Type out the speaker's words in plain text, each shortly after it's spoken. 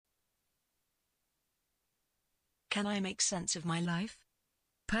Can I make sense of my life?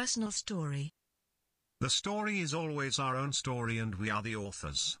 Personal story. The story is always our own story and we are the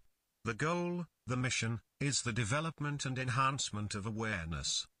authors. The goal, the mission, is the development and enhancement of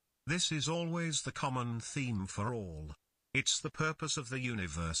awareness. This is always the common theme for all. It's the purpose of the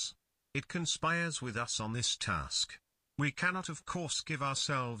universe. It conspires with us on this task. We cannot of course give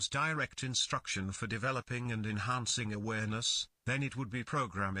ourselves direct instruction for developing and enhancing awareness, then it would be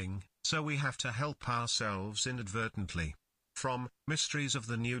programming, so we have to help ourselves inadvertently. From Mysteries of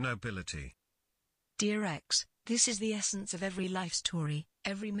the New Nobility. Dear X, this is the essence of every life story,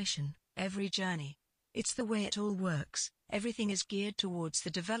 every mission, every journey. It's the way it all works. Everything is geared towards the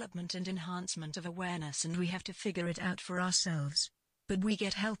development and enhancement of awareness and we have to figure it out for ourselves. But we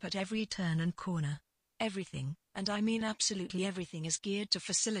get help at every turn and corner. Everything, and I mean absolutely everything, is geared to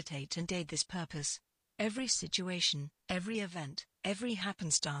facilitate and aid this purpose. Every situation, every event, every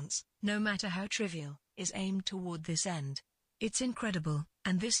happenstance, no matter how trivial, is aimed toward this end. It's incredible,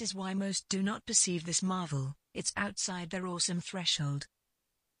 and this is why most do not perceive this marvel. It's outside their awesome threshold.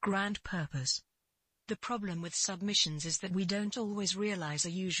 Grand purpose. The problem with submissions is that we don't always realize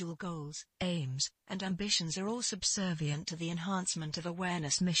our usual goals, aims, and ambitions are all subservient to the enhancement of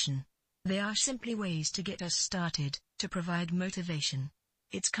awareness mission. They are simply ways to get us started, to provide motivation.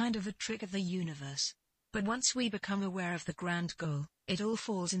 It's kind of a trick of the universe. But once we become aware of the grand goal, it all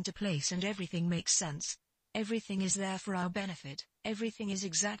falls into place and everything makes sense. Everything is there for our benefit, everything is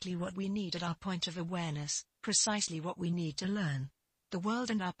exactly what we need at our point of awareness, precisely what we need to learn. The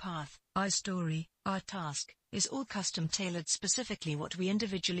world and our path, our story, our task, is all custom-tailored specifically what we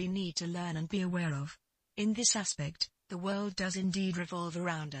individually need to learn and be aware of. In this aspect, the world does indeed revolve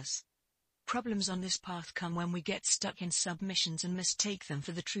around us. Problems on this path come when we get stuck in submissions and mistake them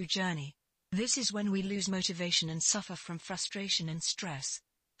for the true journey. This is when we lose motivation and suffer from frustration and stress.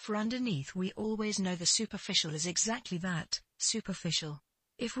 For underneath we always know the superficial is exactly that, superficial.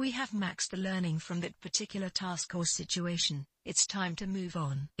 If we have maxed the learning from that particular task or situation, it's time to move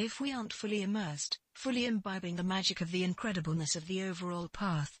on. If we aren't fully immersed, fully imbibing the magic of the incredibleness of the overall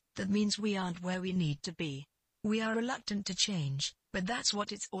path, that means we aren't where we need to be. We are reluctant to change, but that's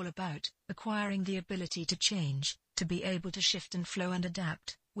what it's all about, acquiring the ability to change, to be able to shift and flow and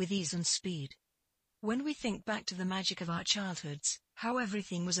adapt, with ease and speed. When we think back to the magic of our childhoods, how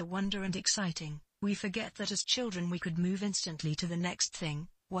everything was a wonder and exciting, we forget that as children we could move instantly to the next thing,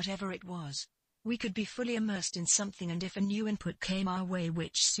 whatever it was. We could be fully immersed in something and if a new input came our way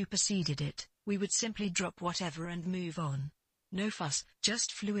which superseded it, we would simply drop whatever and move on. No fuss,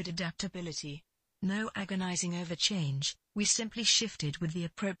 just fluid adaptability. No agonizing over change, we simply shifted with the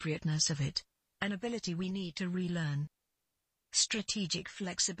appropriateness of it. An ability we need to relearn. Strategic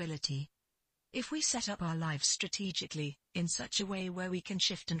flexibility. If we set up our lives strategically, in such a way where we can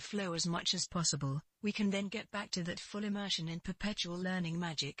shift and flow as much as possible, we can then get back to that full immersion in perpetual learning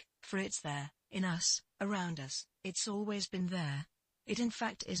magic, for it's there, in us, around us, it's always been there. It in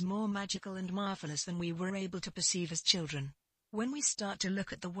fact is more magical and marvelous than we were able to perceive as children. When we start to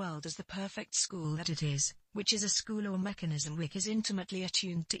look at the world as the perfect school that it is, which is a school or mechanism which is intimately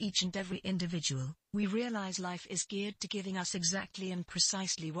attuned to each and every individual, we realize life is geared to giving us exactly and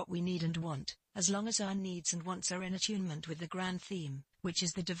precisely what we need and want, as long as our needs and wants are in attunement with the grand theme, which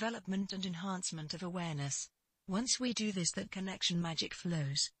is the development and enhancement of awareness. Once we do this, that connection magic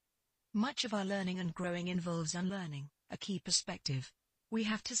flows. Much of our learning and growing involves unlearning, a key perspective. We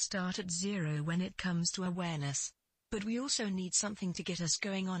have to start at zero when it comes to awareness. But we also need something to get us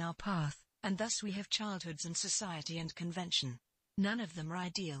going on our path, and thus we have childhoods and society and convention. None of them are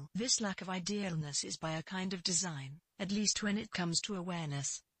ideal. This lack of idealness is by a kind of design, at least when it comes to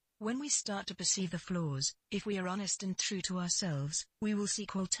awareness. When we start to perceive the flaws, if we are honest and true to ourselves, we will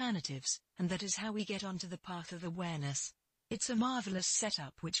seek alternatives, and that is how we get onto the path of awareness. It's a marvelous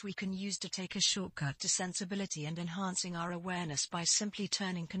setup which we can use to take a shortcut to sensibility and enhancing our awareness by simply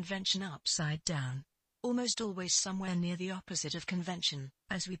turning convention upside down. Almost always somewhere near the opposite of convention,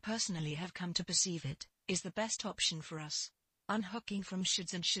 as we personally have come to perceive it, is the best option for us. Unhooking from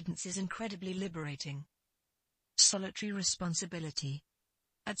shoulds and shouldn'ts is incredibly liberating. Solitary responsibility.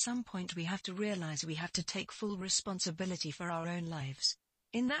 At some point we have to realize we have to take full responsibility for our own lives.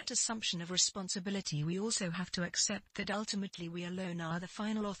 In that assumption of responsibility we also have to accept that ultimately we alone are the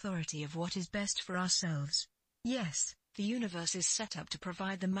final authority of what is best for ourselves. Yes, the universe is set up to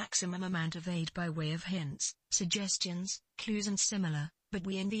provide the maximum amount of aid by way of hints, suggestions, clues and similar, but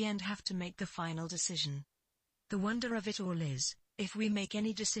we in the end have to make the final decision. The wonder of it all is, if we make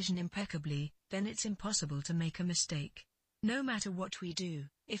any decision impeccably, then it's impossible to make a mistake. No matter what we do,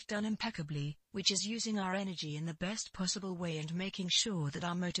 if done impeccably, which is using our energy in the best possible way and making sure that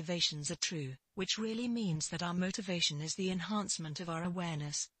our motivations are true, which really means that our motivation is the enhancement of our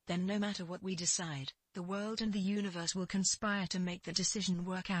awareness, then no matter what we decide, the world and the universe will conspire to make the decision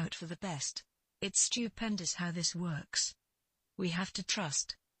work out for the best. It's stupendous how this works. We have to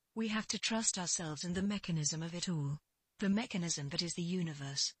trust. We have to trust ourselves and the mechanism of it all. The mechanism that is the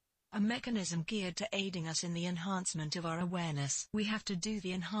universe. A mechanism geared to aiding us in the enhancement of our awareness. We have to do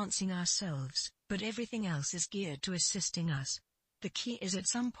the enhancing ourselves, but everything else is geared to assisting us. The key is at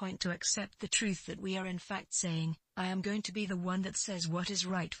some point to accept the truth that we are in fact saying, I am going to be the one that says what is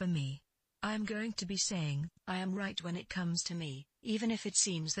right for me. I am going to be saying, I am right when it comes to me, even if it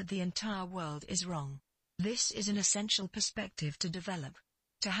seems that the entire world is wrong. This is an essential perspective to develop.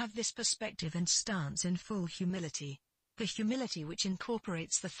 To have this perspective and stance in full humility. The humility which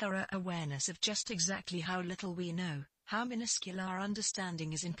incorporates the thorough awareness of just exactly how little we know, how minuscule our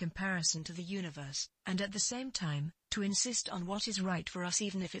understanding is in comparison to the universe, and at the same time, to insist on what is right for us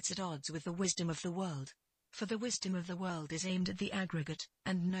even if it's at odds with the wisdom of the world. For the wisdom of the world is aimed at the aggregate,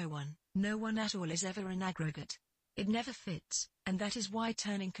 and no one at all is ever an aggregate. It never fits, and that is why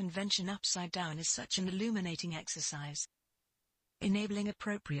turning convention upside down is such an illuminating exercise. Enabling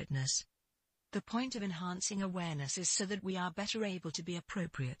appropriateness. The point of enhancing awareness is so that we are better able to be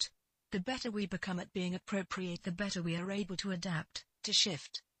appropriate. The better we become at being appropriate, the better we are able to adapt, to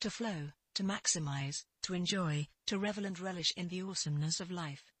shift, to flow, to maximize, to enjoy, to revel and relish in the awesomeness of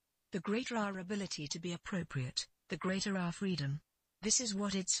life. The greater our ability to be appropriate, the greater our freedom. This is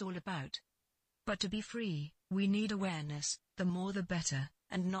what it's all about. But to be free, we need awareness, the more the better,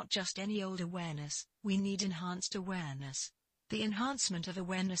 and not just any old awareness, we need enhanced awareness. The enhancement of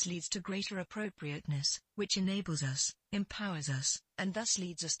awareness leads to greater appropriateness, which enables us, empowers us, and thus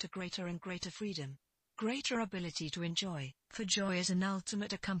leads us to greater and greater freedom. Greater ability to enjoy, for joy is an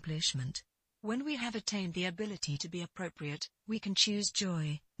ultimate accomplishment. When we have attained the ability to be appropriate, we can choose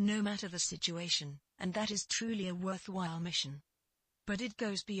joy, no matter the situation, and that is truly a worthwhile mission. But it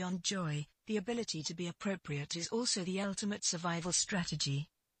goes beyond joy. The ability to be appropriate is also the ultimate survival strategy.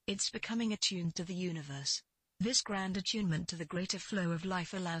 It's becoming attuned to the universe. This grand attunement to the greater flow of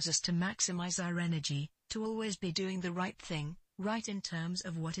life allows us to maximize our energy, to always be doing the right thing, right in terms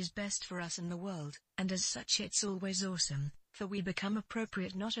of what is best for us and the world, and as such it's always awesome, for we become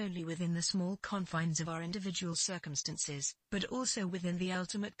appropriate not only within the small confines of our individual circumstances, but also within the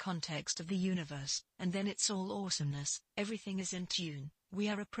ultimate context of the universe, and then it's all awesomeness, everything is in tune. We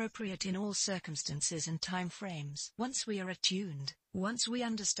are appropriate in all circumstances and time frames. Once we are attuned, once we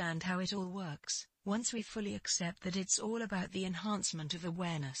understand how it all works, once we fully accept that it's all about the enhancement of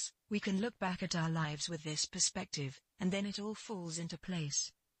awareness, we can look back at our lives with this perspective, and then it all falls into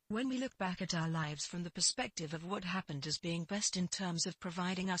place. When we look back at our lives from the perspective of what happened as being best in terms of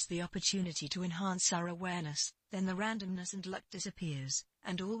providing us the opportunity to enhance our awareness, then the randomness and luck disappears,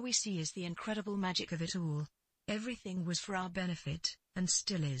 and all we see is the incredible magic of it all. Everything was for our benefit, and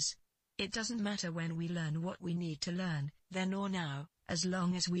still is. It doesn't matter when we learn what we need to learn, then or now, as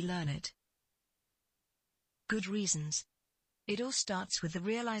long as we learn it. Good reasons. It all starts with the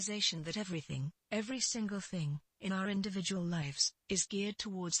realization that everything, every single thing, in our individual lives, is geared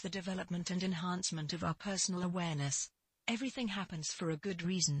towards the development and enhancement of our personal awareness. Everything happens for a good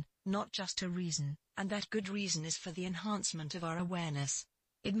reason, not just a reason, and that good reason is for the enhancement of our awareness.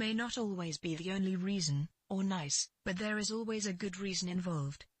 It may not always be the only reason, or nice, but there is always a good reason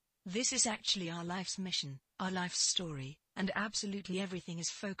involved. This is actually our life's mission, our life's story, and absolutely everything is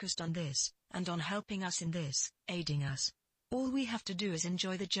focused on this, and on helping us in this, aiding us. All we have to do is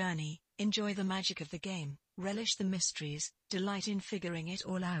enjoy the journey, enjoy the magic of the game, relish the mysteries, delight in figuring it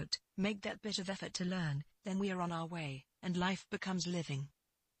all out, make that bit of effort to learn, then we are on our way, and life becomes living.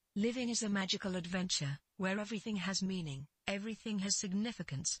 Living is a magical adventure, where everything has meaning, everything has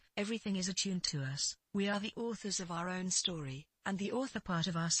significance, everything is attuned to us. We are the authors of our own story, and the author part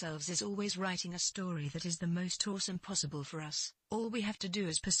of ourselves is always writing a story that is the most awesome possible for us. All we have to do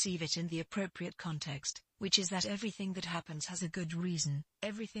is perceive it in the appropriate context, which is that everything that happens has a good reason.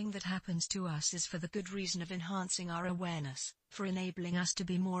 Everything that happens to us is for the good reason of enhancing our awareness, for enabling us to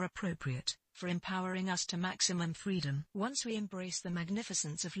be more appropriate, for empowering us to maximum freedom. Once we embrace the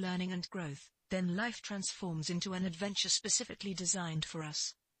magnificence of learning and growth, then life transforms into an adventure specifically designed for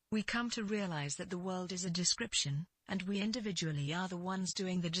us. We come to realize that the world is a description, and we individually are the ones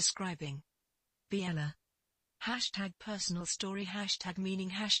doing the describing. Biella. #personal story,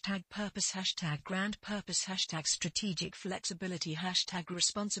 #meaning, #purpose, #grand purpose, #strategic flexibility,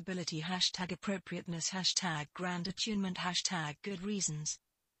 #responsibility, #appropriateness, #grand attunement, #good reasons.